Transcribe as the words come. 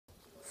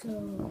So.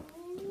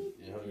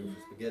 You hungry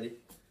for spaghetti?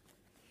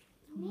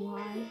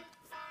 Why?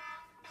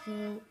 So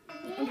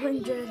I'm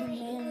playing Dragon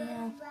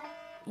Mania,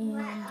 and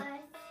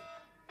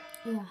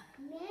yeah.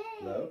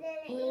 No?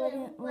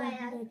 We're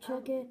gonna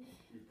check it.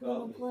 We're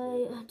gonna play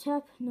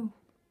tap. No,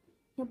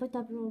 can't play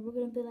tap roll. We're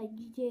gonna play like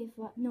GTA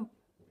 5. No,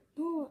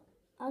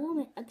 I don't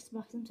have my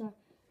Xbox. I'm sorry.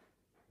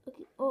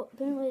 Okay. Oh,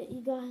 apparently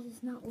you guys,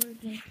 it's not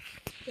working.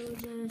 So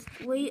just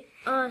wait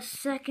a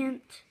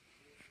second.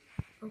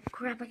 Oh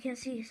crap! I can't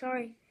see.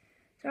 Sorry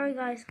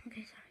guys.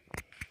 Okay,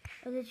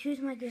 sorry. Okay, choose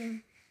my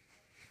game.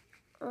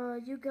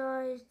 You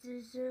guys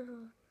deserve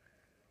a,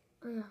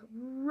 oh yeah,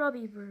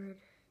 Rubby Bird.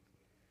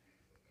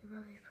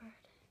 Rubby Bird.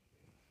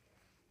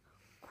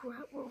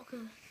 Crap,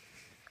 okay.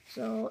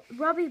 So,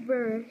 Rubby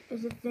Bird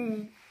is a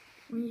thing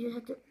when you just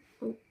have to,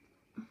 oh,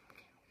 okay.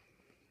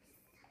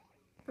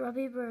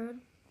 Rubby Bird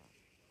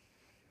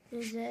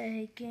is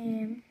a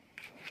game.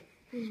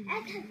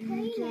 I can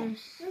play it.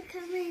 Look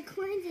how many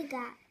coins I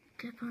got.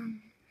 Keep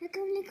on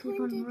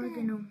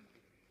Rubbing him.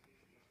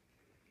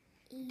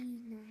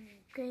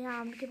 Okay, yeah,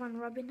 I'm keep on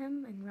rubbing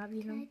him and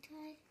rubbing him. Can I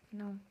try?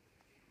 No.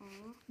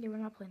 Oh. Yeah, we're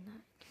not playing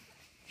that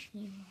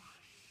anymore.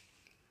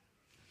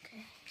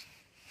 Okay.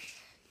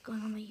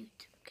 Going on my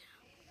YouTube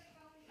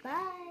account.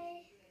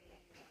 Bye.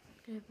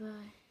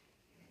 Goodbye.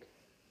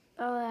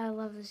 Oh, I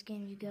love this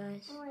game, you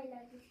guys. Oh, I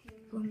love this game.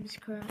 Plumber's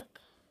Crack.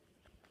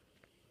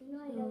 No,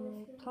 I love So,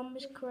 this game.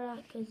 Plumber's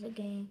Crack is a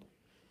game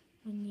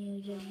when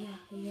you just,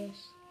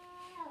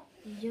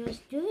 you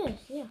just do this,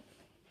 yeah.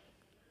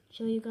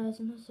 Show you guys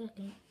in a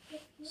second.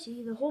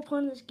 See, the whole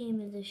point of this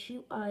game is to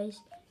shoot ice,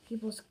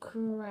 people's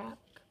crack.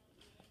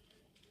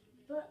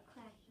 Butt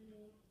crack, you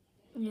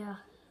mean? Yeah,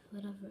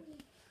 whatever.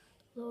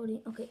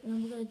 Loading. Okay, now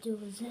we're gonna do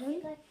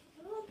Zen,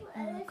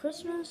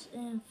 Christmas,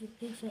 and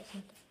Big Fat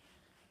Santa.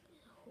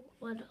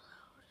 What?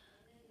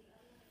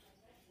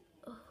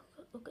 Oh,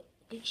 okay.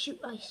 Okay, shoot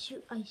ice.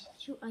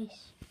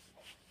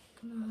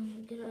 Come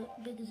on, get a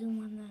big zoom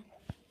on that.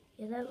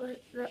 Yeah,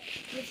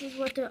 this is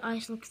what the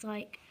ice looks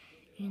like,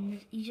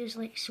 and you just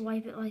like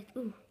swipe it like,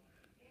 ooh,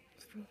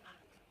 it's pretty bad.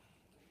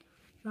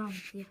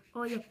 Bombs, yeah.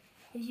 Oh yeah,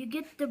 if you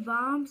get the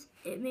bombs,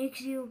 it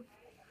makes you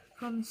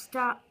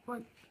stop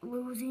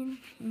losing,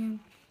 and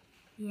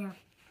yeah.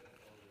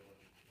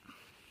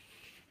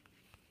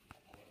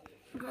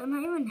 Okay, I'm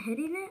not even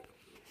hitting it.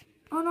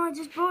 Oh no, I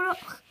just blew it up.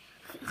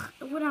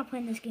 We're not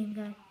playing this game,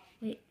 guys.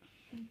 Wait.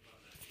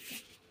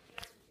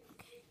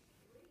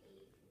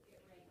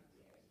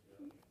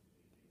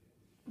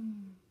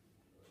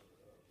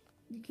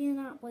 You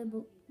cannot play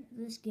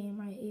this game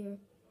right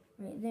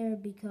there,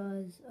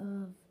 because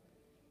of,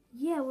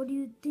 yeah, what do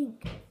you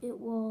think? It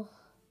will,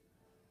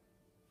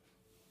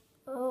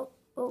 oh,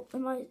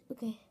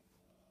 okay.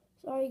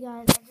 Sorry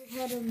guys, I just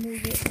had to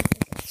move it.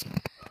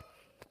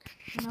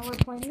 Now we're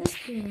playing this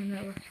game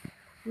that was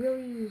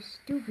really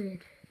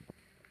stupid.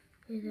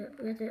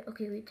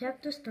 Okay, we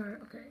tap to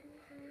start, okay.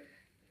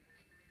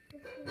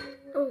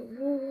 Oh,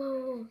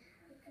 whoa.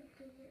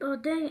 Oh,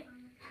 dang it.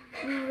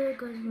 No, there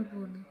goes my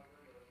button.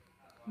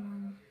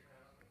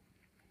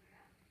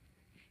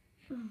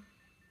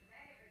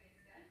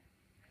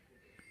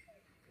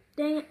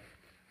 Dang it.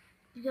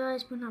 You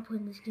guys, we're not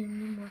playing this game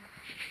anymore.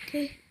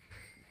 Okay.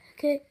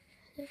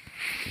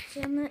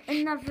 So I'm going to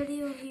end that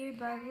video here,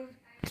 but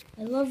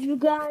I love you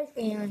guys,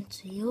 and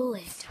see you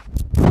later.